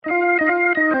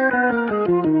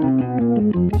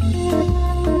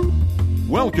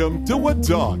Welcome to Wood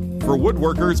Talk for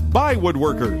woodworkers by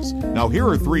woodworkers. Now, here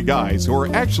are three guys who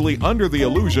are actually under the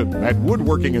illusion that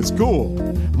woodworking is cool.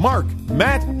 Mark,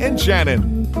 Matt, and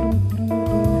Shannon.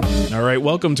 All right,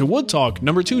 welcome to Wood Talk,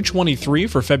 number 223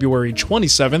 for February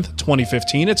 27th,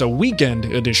 2015. It's a weekend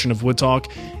edition of Wood Talk,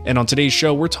 and on today's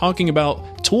show, we're talking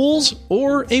about tools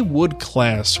or a wood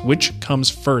class. Which comes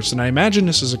first? And I imagine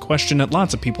this is a question that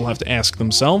lots of people have to ask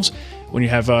themselves when you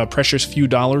have a precious few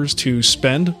dollars to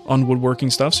spend on woodworking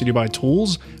stuff. So do you buy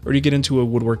tools or do you get into a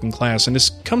woodworking class? And this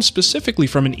comes specifically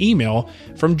from an email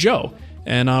from Joe.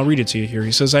 And I'll read it to you here.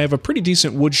 He says, I have a pretty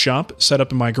decent wood shop set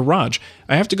up in my garage.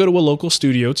 I have to go to a local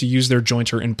studio to use their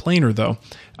jointer and planer, though.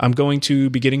 I'm going to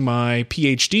be getting my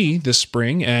PhD this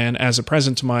spring, and as a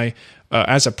present, my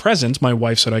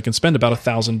wife said I can spend about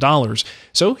 $1,000.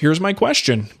 So here's my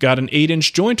question. Get an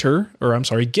 8-inch jointer,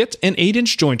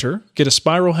 get a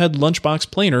spiral head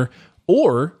lunchbox planer,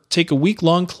 or take a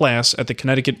week-long class at the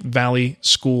Connecticut Valley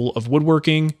School of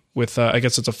Woodworking with, I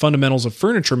guess it's a fundamentals of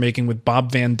furniture making with Bob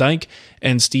Van Dyke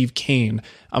and Steve Kane.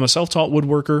 I'm a self-taught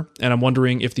woodworker, and I'm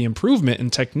wondering if the improvement in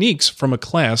techniques from a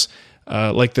class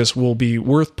like this will be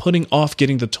worth putting off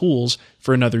getting the tools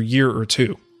for another year or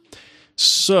two.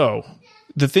 So,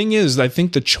 the thing is, I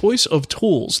think the choice of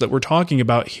tools that we're talking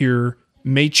about here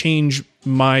may change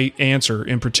my answer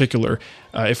in particular.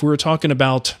 If we were talking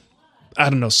about, I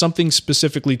don't know, something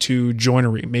specifically to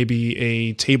joinery, maybe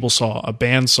a table saw, a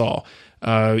bandsaw,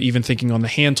 even thinking on the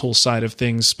hand tool side of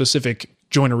things, specific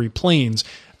joinery planes,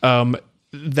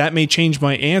 that may change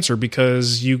my answer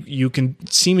because you can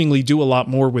seemingly do a lot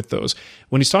more with those.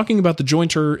 When he's talking about the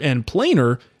jointer and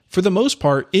planer, for the most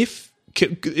part,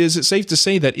 is it safe to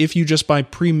say that if you just buy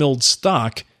pre-milled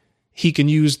stock, he can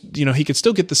he could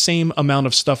still get the same amount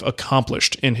of stuff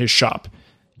accomplished in his shop?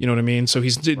 You know what I mean? So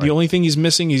the only thing he's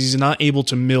missing is he's not able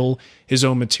to mill his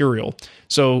own material.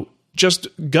 So just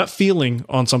gut feeling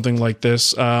on something like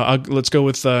this. Let's go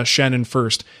with Shannon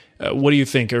first. What do you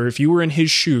think? Or if you were in his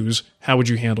shoes, how would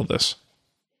you handle this?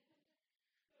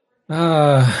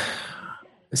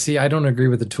 See, I don't agree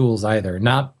with the tools either.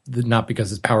 Not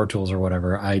because it's power tools or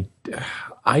whatever.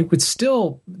 I would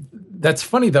still. That's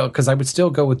funny though, because I would still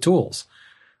go with tools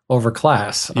over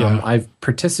class. Yeah. I've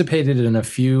participated in a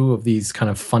few of these kind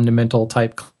of fundamental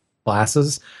type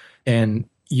classes, and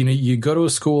you go to a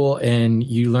school and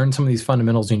you learn some of these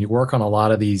fundamentals and you work on a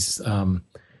lot of these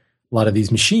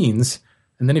machines.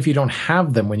 And then if you don't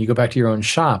have them, when you go back to your own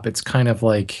shop, it's kind of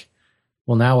like,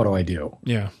 well, now what do I do?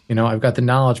 Yeah. I've got the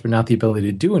knowledge, but not the ability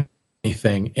to do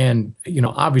anything. And,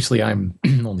 obviously I'm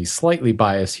only slightly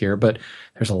biased here, but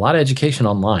there's a lot of education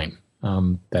online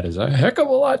that is a heck of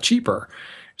a lot cheaper.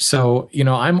 So,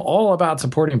 I'm all about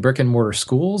supporting brick and mortar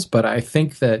schools, but I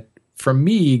think that for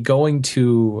me, going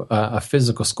to a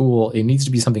physical school, it needs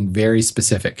to be something very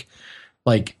specific,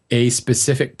 like a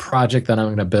specific project that I'm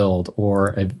going to build,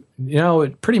 or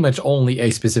pretty much only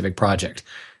a specific project.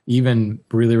 Even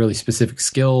really, really specific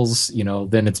skills,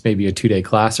 then it's maybe a 2-day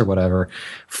class or whatever.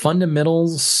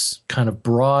 Fundamentals, kind of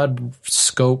broad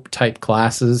scope type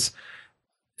classes.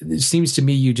 It seems to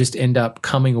me you just end up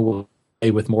coming away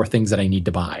with more things that I need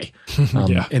to buy.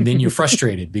 Yeah. And then you're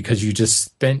frustrated because you just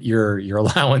spent your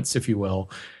allowance, if you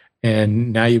will.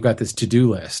 And now you've got this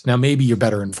to-do list. Now, maybe you're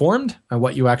better informed on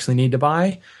what you actually need to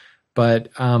buy, but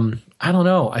I don't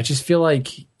know. I just feel like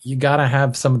you got to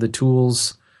have some of the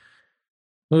tools.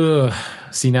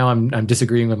 See, now I'm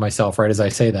disagreeing with myself right as I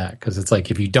say that, because it's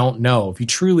like, if you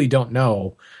truly don't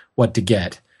know what to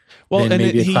get, then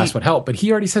maybe a class would help. But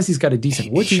he already says he's got a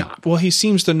decent wood shop. Well, he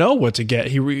seems to know what to get.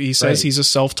 He says he's a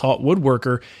self-taught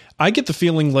woodworker. I get the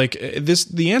feeling like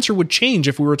the answer would change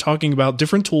if we were talking about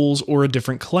different tools or a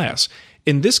different class.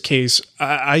 In this case,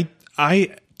 I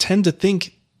tend to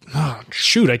think,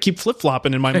 I keep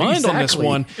flip-flopping in my mind on this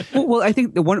one. Well, I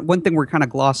think the one thing we're kind of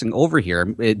glossing over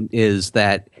here is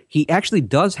that he actually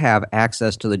does have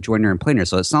access to the joiner and planer.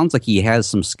 So it sounds like he has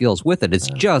some skills with it. It's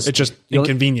just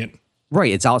inconvenient.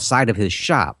 Right. It's outside of his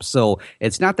shop. So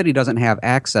it's not that he doesn't have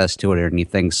access to it or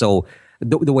anything. So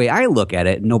the way I look at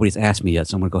it, nobody's asked me yet.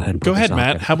 So I'm going to go ahead and go ahead,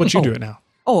 Matt. How about you do it now?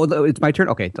 Oh, it's my turn.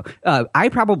 Okay. So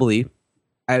I'd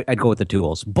go with the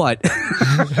tools, but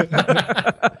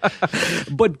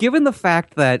but given the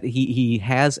fact that he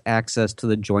has access to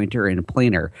the jointer and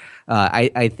planer,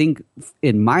 I think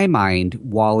in my mind,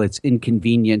 while it's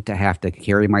inconvenient to have to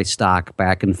carry my stock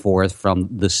back and forth from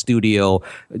the studio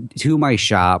to my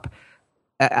shop,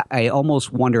 I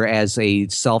almost wonder, as a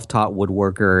self-taught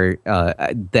woodworker,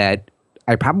 that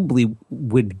I probably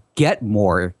would get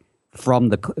more from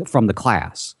the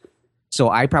class. So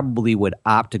I probably would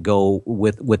opt to go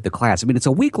with the class. I mean, it's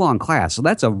a week-long class, so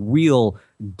that's a real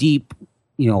deep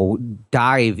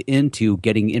dive into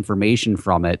getting information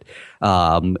from it.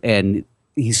 And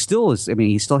he still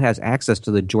has access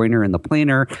to the joiner and the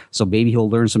planer, so maybe he'll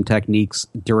learn some techniques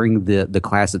during the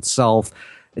class itself.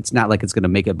 It's not like it's going to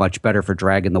make it much better for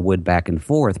dragging the wood back and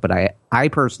forth, but I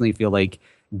personally feel like,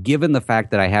 given the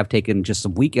fact that I have taken just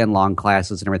some weekend-long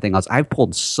classes and everything else, I've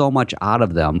pulled so much out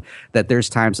of them that there's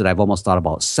times that I've almost thought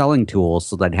about selling tools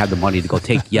so that I'd have the money to go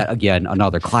take yet again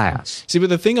another class. See, but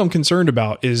the thing I'm concerned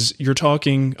about is you're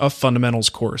talking a fundamentals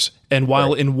course. And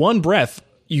while in one breath,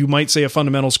 you might say a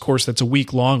fundamentals course that's a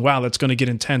week long, wow, that's going to get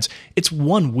intense. It's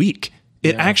 1 week.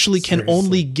 It actually can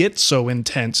only get so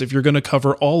intense if you're going to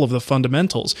cover all of the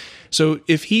fundamentals. So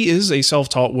if he is a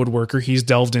self-taught woodworker, he's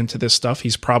delved into this stuff,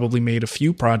 he's probably made a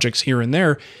few projects here and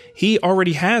there, he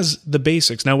already has the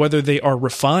basics. Now, whether they are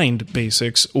refined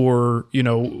basics or,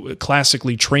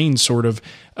 classically trained sort of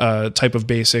type of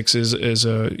basics is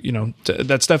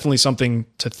that's definitely something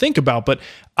to think about. But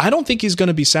I don't think he's going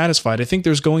to be satisfied. I think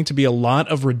there's going to be a lot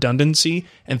of redundancy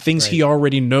and things he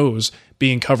already knows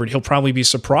being covered. He'll probably be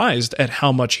surprised at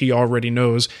how much he already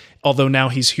knows, although now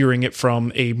he's hearing it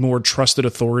from a more trusted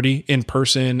authority in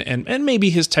person, and maybe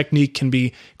his technique can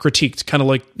be critiqued, kind of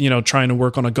like, trying to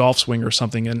work on a golf swing or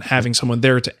something and having someone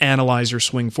there to analyze your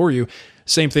swing for you.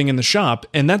 Same thing in the shop,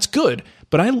 and that's good.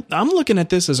 But I'm looking at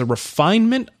this as a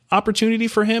refinement opportunity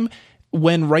for him,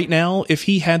 when right now, if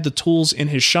he had the tools in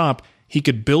his shop, he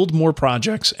could build more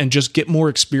projects and just get more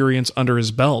experience under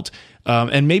his belt.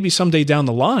 And maybe someday down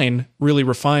the line, really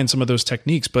refine some of those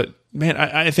techniques. But man,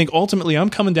 I think ultimately I'm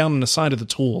coming down on the side of the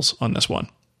tools on this one.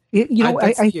 That's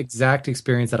the exact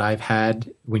experience that I've had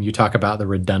when you talk about the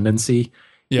redundancy.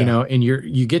 And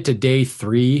you get to day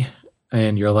 3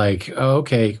 and you're like, oh,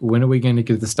 okay, when are we going to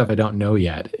get the stuff I don't know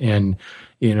yet? And,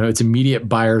 it's immediate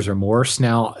buyer's remorse.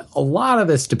 Now, a lot of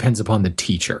this depends upon the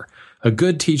teacher. A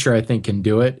good teacher, I think, can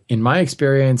do it. In my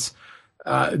experience,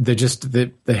 they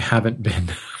haven't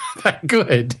been that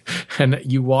good. And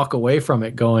you walk away from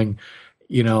it going,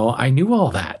 I knew all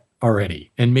that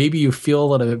already. And maybe you feel a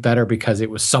little bit better because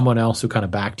it was someone else who kind of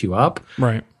backed you up.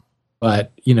 Right.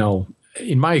 But,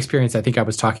 in my experience, I think I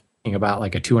was talking about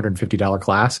like a $250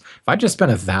 class. If I just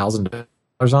spent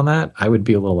 $1,000 on that, I would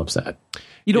be a little upset.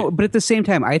 But at the same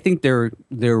time, I think there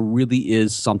really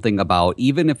is something about,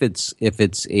 even if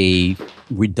it's a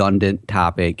redundant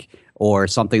topic or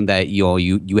something that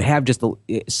you have just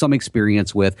some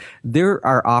experience with, there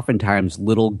are oftentimes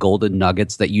little golden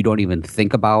nuggets that you don't even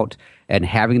think about, and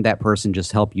having that person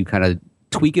just help you kind of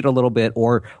tweak it a little bit,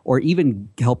 or even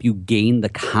help you gain the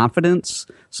confidence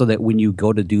so that when you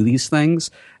go to do these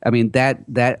things, I mean,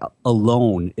 that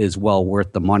alone is well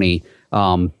worth the money.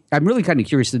 I'm really kind of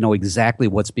curious to know exactly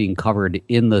what's being covered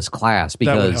in this class,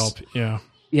 because that would help. Yeah.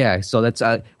 Yeah, so that's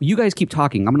you guys keep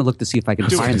talking. I'm going to look to see if I can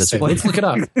find this. Let's look it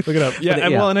up. Look it up. Yeah,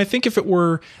 well, and I think if it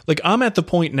were like, I'm at the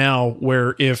point now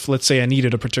where if, let's say, I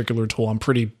needed a particular tool, I'm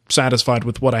pretty satisfied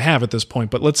with what I have at this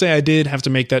point. But let's say I did have to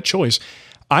make that choice,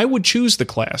 I would choose the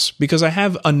class because I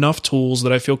have enough tools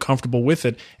that I feel comfortable with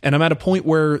it. And I'm at a point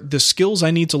where the skills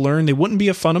I need to learn, they wouldn't be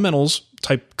a fundamentals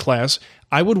type class.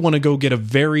 I would want to go get a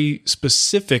very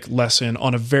specific lesson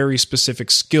on a very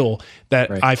specific skill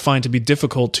that I find to be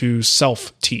difficult to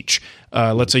self-teach.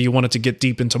 Let's say you wanted to get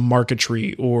deep into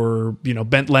marquetry or,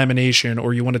 bent lamination,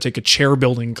 or you want to take a chair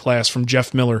building class from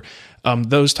Jeff Miller.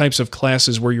 Those types of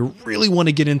classes where you really want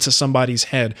to get into somebody's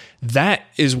head. That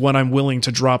is what I'm willing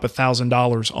to drop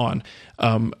 $1,000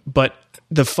 on. But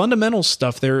the fundamental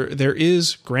stuff, there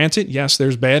is, granted, yes,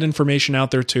 there's bad information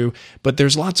out there too, but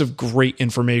there's lots of great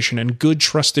information and good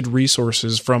trusted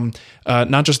resources from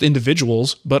not just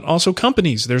individuals, but also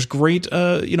companies. There's great,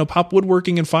 Pop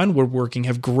Woodworking and Fine Woodworking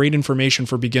have great information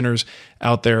for beginners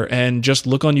out there. And just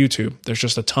look on YouTube. There's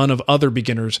just a ton of other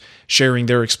beginners sharing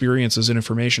their experiences and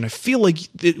information. I feel like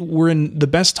we're in the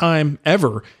best time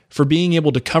ever for being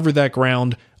able to cover that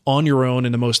ground on your own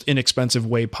in the most inexpensive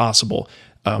way possible.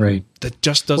 That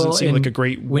just doesn't seem like a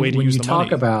great way to use the money. When you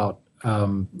talk about,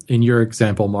 in your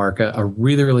example, Mark, a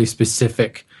really, really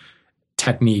specific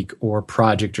technique or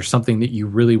project or something that you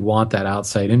really want that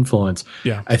outside influence,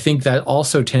 I think that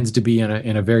also tends to be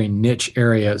in a very niche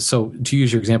area. So to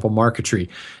use your example, marquetry,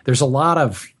 there's a lot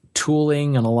of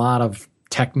tooling and a lot of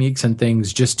techniques and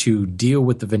things just to deal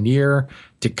with the veneer,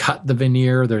 to cut the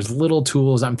veneer. There's little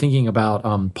tools. I'm thinking about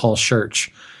Paul Schurch,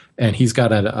 and he's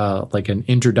got an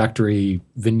introductory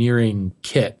veneering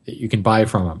kit that you can buy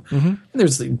from him. Mm-hmm. And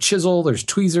there's the chisel, there's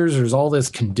tweezers, there's all this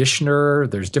conditioner,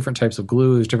 there's different types of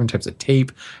glue, there's different types of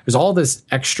tape. There's all this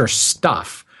extra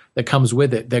stuff that comes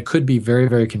with it that could be very,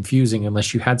 very confusing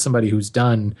unless you had somebody who's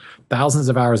done thousands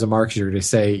of hours of marquetry to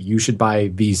say you should buy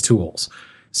these tools.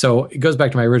 So it goes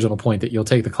back to my original point that you'll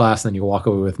take the class and then you'll walk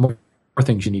away with more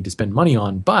things you need to spend money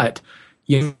on. But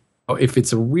if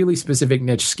it's a really specific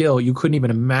niche skill, you couldn't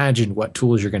even imagine what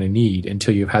tools you're going to need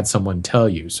until you've had someone tell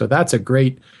you. So that's a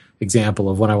great example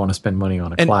of when I want to spend money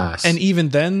on a class. And even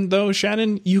then, though,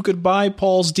 Shannon, you could buy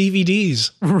Paul's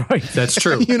DVDs. Right. That's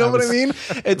true. You know what I mean?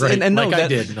 It's, right, and no, I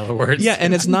did, in other words. Yeah,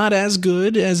 and it's not as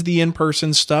good as the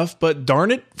in-person stuff, but darn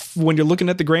it, when you're looking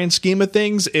at the grand scheme of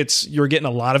things, you're getting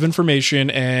a lot of information,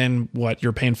 and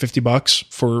you're paying $50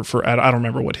 for I don't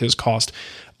remember what his cost.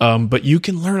 But you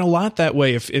can learn a lot that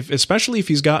way, if especially if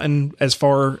he's gotten as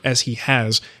far as he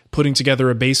has, putting together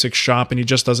a basic shop and he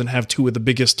just doesn't have two of the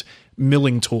biggest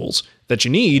milling tools that you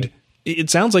need. It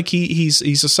sounds like he's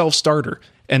a self-starter,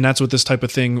 and that's what this type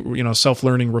of thing,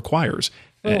 self-learning requires.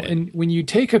 Well, and when you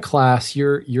take a class,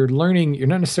 you're learning. You're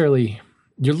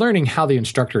learning how the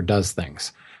instructor does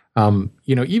things.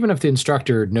 Even if the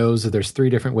instructor knows that there's 3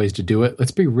 different ways to do it,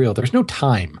 let's be real. There's no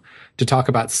time to talk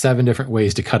about 7 different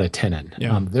ways to cut a tenon.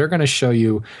 Yeah. They're going to show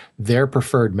you their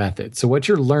preferred method. So what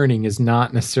you're learning is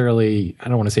not necessarily, I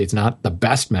don't want to say it's not the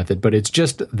best method, but it's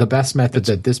just the best method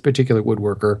that this particular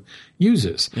woodworker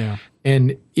uses. Yeah.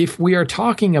 And if we are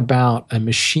talking about a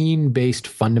machine-based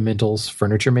fundamentals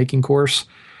furniture making course,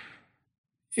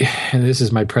 and this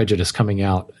is my prejudice coming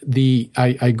out,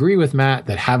 I agree with Matt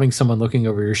that having someone looking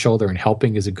over your shoulder and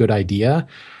helping is a good idea.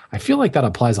 I feel like that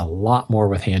applies a lot more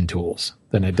with hand tools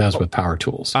than it does with power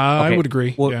tools. I would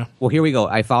agree. Well, here we go.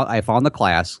 I found the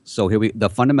class. So the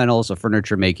fundamentals of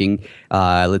furniture making.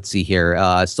 Let's see here.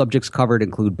 Subjects covered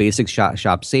include basic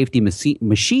shop safety,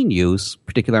 machine use,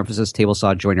 particular emphasis, table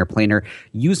saw, joiner, planer,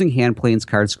 using hand planes,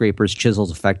 card scrapers,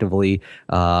 chisels effectively.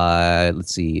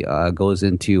 Let's see. Goes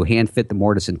into hand fit the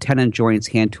mortise and tenon joints,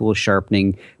 hand tool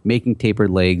sharpening, making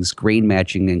tapered legs, grain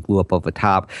matching, and glue up of a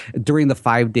top. During the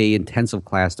 5-day intensive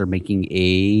class, they're making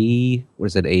a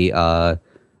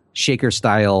shaker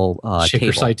style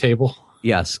shaker side table.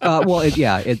 Yes.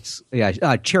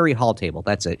 Cherry Hall table.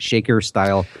 That's it. Shaker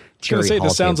style. I was going to say,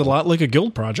 this sounds a lot like a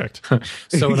guild project.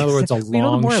 So in other words, a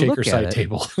long shaker side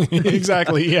table.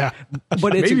 Exactly. Yeah.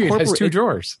 But maybe it has 2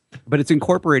 drawers. But it's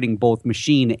incorporating both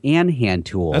machine and hand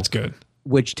tool. That's good.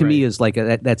 Which to me is like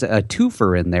that's a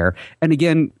twofer in there. And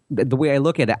again, the way I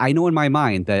look at it, I know in my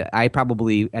mind that I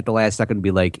probably at the last second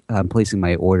be like, I'm placing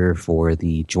my order for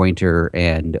the jointer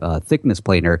and thickness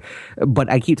planer. But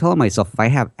I keep telling myself if I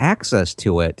have access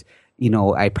to it,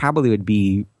 I probably would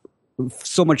be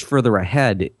so much further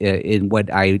ahead in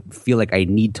what I feel like I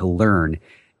need to learn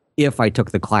if I took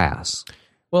the class.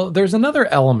 Well, there's another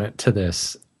element to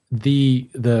this.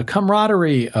 The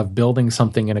camaraderie of building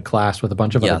something in a class with a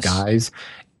bunch of other guys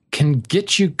can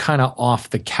get you kind of off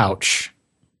the couch,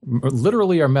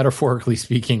 literally or metaphorically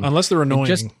speaking. Unless they're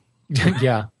annoying.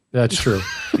 Yeah, that's true.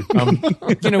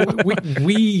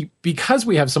 We because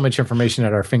we have so much information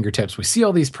at our fingertips, we see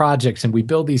all these projects and we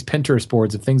build these Pinterest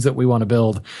boards of things that we want to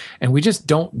build, and we just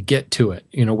don't get to it.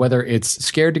 Whether it's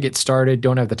scared to get started,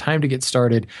 don't have the time to get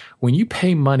started. When you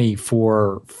pay money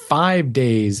for 5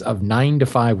 days of 9 to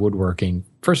 5 woodworking,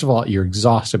 first of all, you're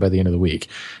exhausted by the end of the week.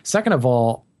 Second of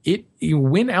all,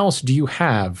 when else do you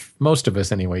have, most of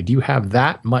us anyway, do you have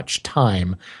that much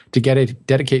time to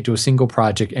dedicate to a single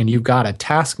project, and you've got a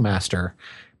taskmaster,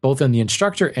 both in the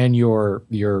instructor and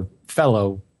your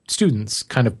fellow students,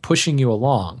 kind of pushing you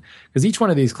along? Because each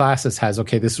one of these classes has,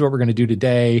 okay, this is what we're going to do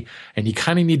today, and you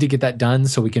kind of need to get that done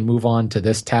so we can move on to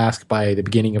this task by the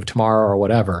beginning of tomorrow or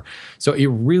whatever. So it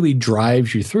really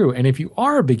drives you through. And if you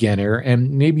are a beginner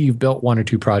and maybe you've built 1 or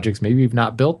 2 projects, maybe you've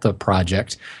not built the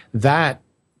project, that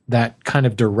kind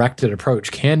of directed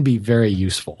approach can be very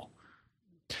useful.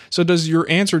 So does your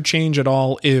answer change at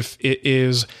all if it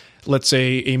is, let's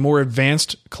say, a more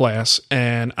advanced class,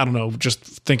 and I don't know, just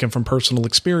thinking from personal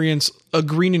experience, a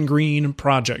green and green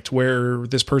project where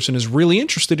this person is really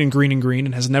interested in green and green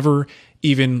and has never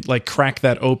even cracked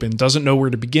that open, doesn't know where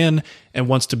to begin, and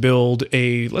wants to build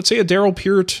let's say a Daryl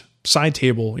Peart side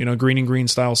table, green and green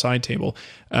style side table.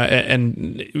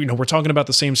 And we're talking about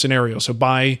the same scenario. So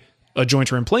buy a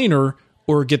jointer and planer,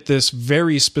 or get this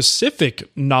very specific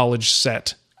knowledge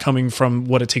set coming from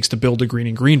what it takes to build a green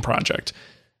and green project.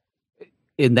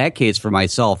 In that case, for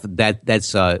myself,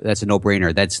 that's a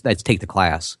no-brainer. That's take the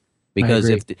class, because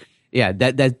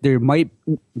there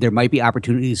might be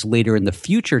opportunities later in the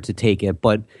future to take it,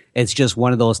 but it's just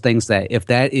one of those things that if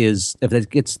that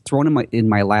gets thrown in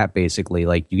my lap, basically,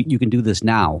 like you can do this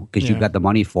now because you've got the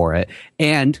money for it,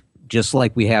 and just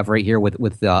like we have right here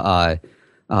with the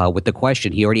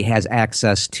question, he already has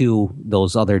access to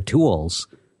those other tools.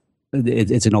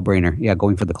 It's a no-brainer. Yeah,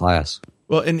 going for the class.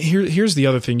 Well, and here's the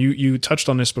other thing. You touched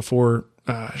on this before,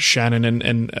 Shannon,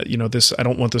 and this. I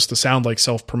don't want this to sound like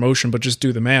self-promotion, but just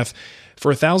do the math.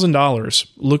 For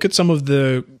 $1,000, look at some of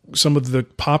the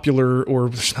popular, or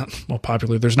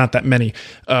there's not that many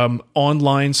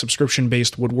online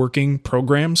subscription-based woodworking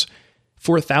programs.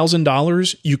 For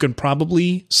 $1,000, you can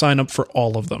probably sign up for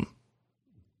all of them.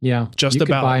 Yeah, just you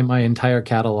about could buy my entire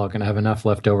catalog and have enough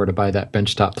left over to buy that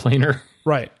benchtop planer.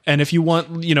 Right. And if you want,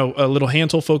 a little hand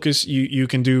tool focus, you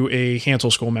can do a hand tool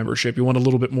school membership. You want a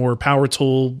little bit more power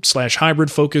tool /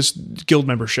 hybrid focus, guild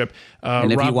membership.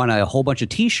 And if you want a whole bunch of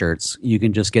t-shirts, you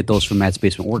can just get those from Matt's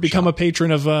Basement Workshop. Become a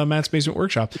patron of Matt's Basement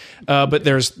Workshop. But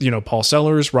there's, Paul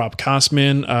Sellers, Rob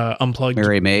Kosman, Unplugged,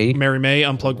 Mary May,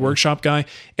 Unplugged Workshop guy.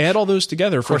 Add all those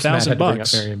together for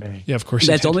 $1,000. Yeah, of course.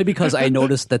 That's only because I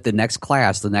noticed that the next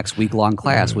week-long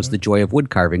class was the Joy of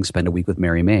Wood Carving. Spend a week with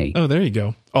Mary May. Oh, there you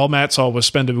go. All Matt saw was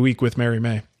spend a week with Mary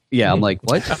May. Yeah, I'm like,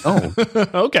 what? Oh,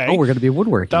 okay. Oh, we're going to be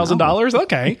woodworking. $1,000.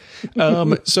 Okay.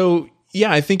 So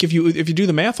yeah, I think if you do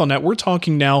the math on that, we're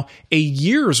talking now a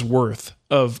year's worth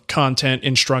of content,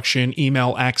 instruction,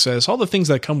 email access, all the things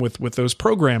that come with those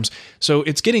programs. So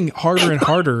it's getting harder and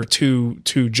harder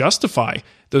to justify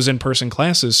those in-person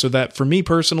classes. So that for me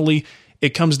personally, it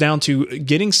comes down to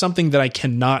getting something that I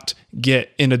cannot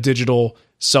get in a digital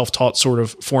self-taught sort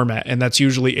of format. And that's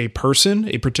usually a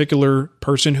particular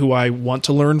person who I want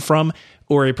to learn from,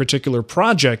 or a particular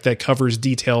project that covers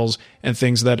details and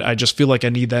things that I just feel like I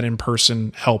need that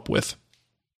in-person help with.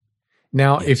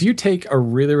 Now, if you take a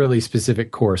really, really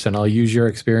specific course, and I'll use your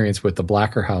experience with the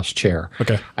Blacker House chair.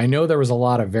 Okay. I know there was a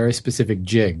lot of very specific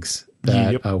jigs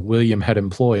that William had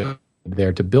employed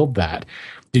there to build that.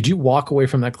 Did you walk away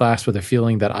from that class with a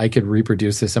feeling that I could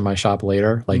reproduce this in my shop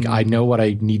later? Like I know what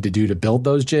I need to do to build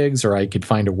those jigs, or I could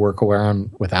find a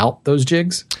workaround without those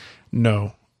jigs?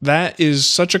 No. That is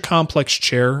such a complex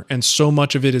chair, and so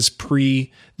much of it is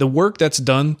the work that's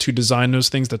done to design those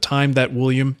things, the time that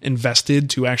William invested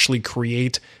to actually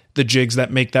create the jigs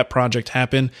that make that project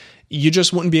happen. You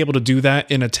just wouldn't be able to do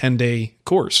that in a 10-day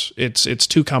course. It's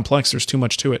too complex. There's too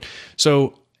much to it.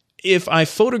 So if I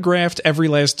photographed every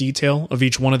last detail of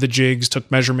each one of the jigs,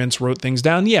 took measurements, wrote things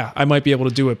down, yeah, I might be able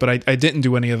to do it, but I didn't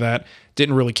do any of that.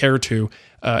 Didn't really care to.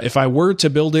 If I were to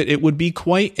build it, it would be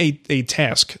quite a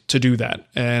task to do that.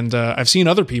 And I've seen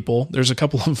other people, there's a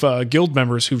couple of guild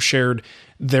members who've shared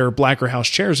their Blacker House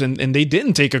chairs, and they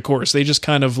didn't take a course. They just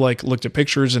kind of like looked at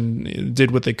pictures and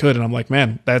did what they could. And I'm like,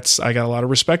 man, I got a lot of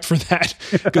respect for that,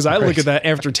 because I look at that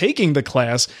after taking the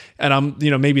class, and I'm,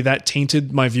 maybe that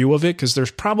tainted my view of it, because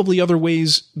there's probably other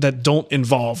ways that don't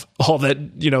involve all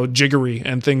that, jiggery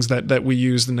and things that we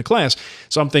used in the class.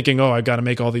 So I'm thinking, I've got to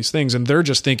make all these things. And they're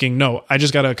just thinking, no, I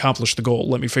just got to accomplish the goal.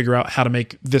 Let me figure out how to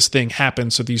make this thing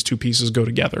happen so these two pieces go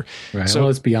together. Right. So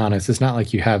let's be honest. It's not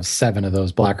like you have 7 of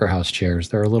those Blacker House chairs.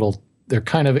 It's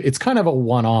kind of a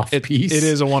one-off piece. It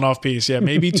is a one-off piece. Yeah,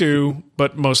 maybe 2,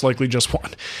 but most likely just 1.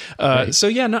 Right. So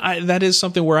yeah, no, that is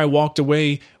something where I walked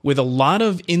away with a lot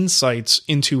of insights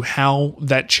into how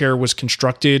that chair was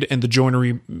constructed and the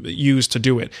joinery used to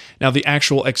do it. Now, the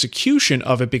actual execution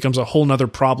of it becomes a whole nother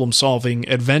problem-solving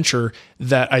adventure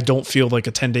that I don't feel like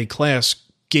a 10-day class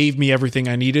gave me everything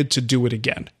I needed to do it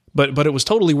again. But it was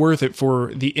totally worth it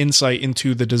for the insight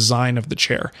into the design of the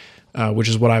chair, which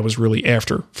is what I was really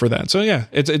after for that. So yeah,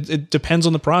 it depends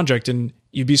on the project, and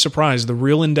you'd be surprised. The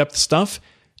real in-depth stuff,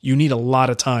 you need a lot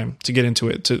of time to get into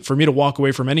it. For me to walk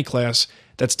away from any class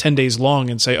that's 10 days long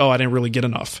and say, I didn't really get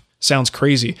enough, sounds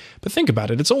crazy. But think about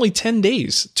it. It's only 10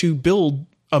 days to build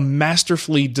a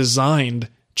masterfully designed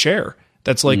chair.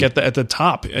 That's like at the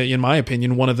top, in my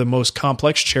opinion, one of the most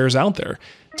complex chairs out there.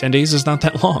 10 days is not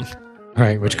that long.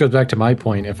 Right, which goes back to my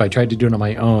point. If I tried to do it on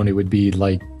my own, it would be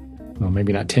like,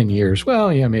 maybe not 10 years.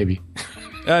 Well, yeah, maybe.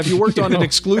 If you worked on it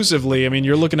exclusively,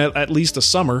 you're looking at least a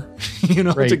summer,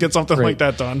 to get something like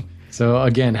that done. So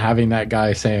again, having that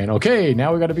guy saying, okay,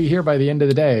 now we got to be here by the end of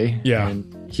the day. Yeah.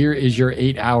 And here is your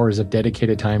 8 hours of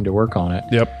dedicated time to work on it.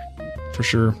 Yep. For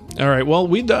sure. All right. Well,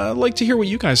 we'd like to hear what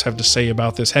you guys have to say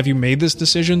about this. Have you made this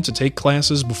decision to take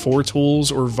classes before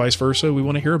tools, or vice versa? We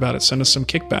want to hear about it. Send us some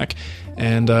kickback.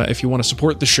 And if you want to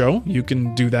support the show, you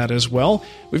can do that as well.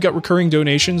 We've got recurring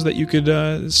donations that you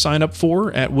could sign up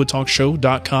for at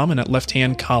woodtalkshow.com, and at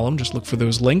left-hand column, just look for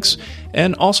those links.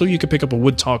 And also, you could pick up a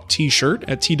Wood Talk t-shirt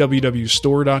at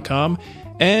twwstore.com.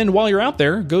 And while you're out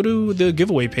there, go to the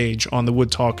giveaway page on the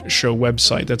Wood Talk Show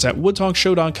website. That's at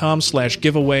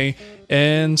woodtalkshow.com/giveaway,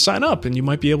 and sign up, and you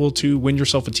might be able to win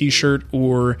yourself a t-shirt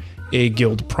or a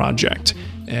guild project.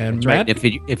 And That's Matt,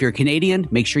 right. If you're Canadian,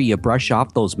 make sure you brush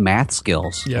off those math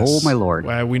skills. yes. Oh, my Lord.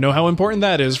 We know how important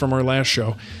that is from our last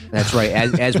show. That's right.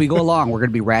 As we go along, we're going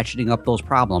to be ratcheting up those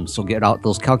problems. So get out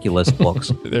those calculus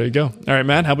books. There you go. All right,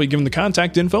 Matt, how about you give them the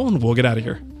contact info and we'll get out of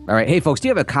here. All right. Hey, folks, do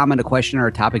you have a comment, a question, or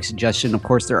a topic suggestion? Of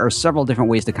course, there are several different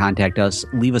ways to contact us.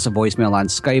 Leave us a voicemail on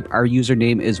Skype. Our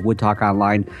username is Wood Talk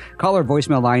Online. Call our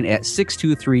voicemail line at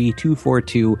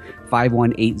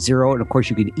 623-242-5180. And, of course,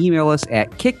 you can email us at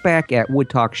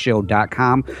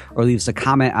kickback@woodtalkshow.com or leave us a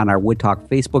comment on our Wood Talk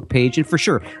Facebook page. And for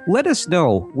sure, let us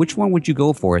know, which one would you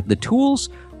go for, the tools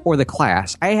or the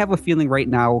class? I have a feeling right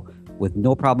now, with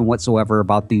no problem whatsoever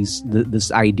about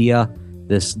this idea,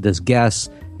 this guess,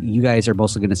 you guys are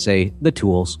mostly going to say the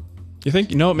tools. You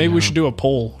think? Maybe we should do a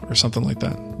poll or something like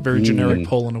that. Very generic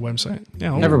poll on a website.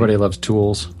 Yeah, Everybody loves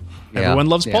tools. everyone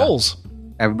loves polls.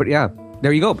 Everybody, yeah.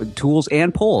 There you go. Tools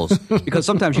and polls. Because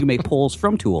sometimes you can make polls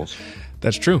from tools.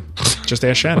 That's true. Just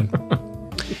ask Shannon.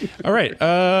 All right.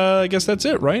 I guess that's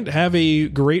it, right? Have a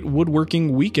great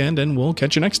woodworking weekend, and we'll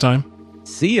catch you next time.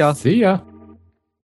 See ya. See ya.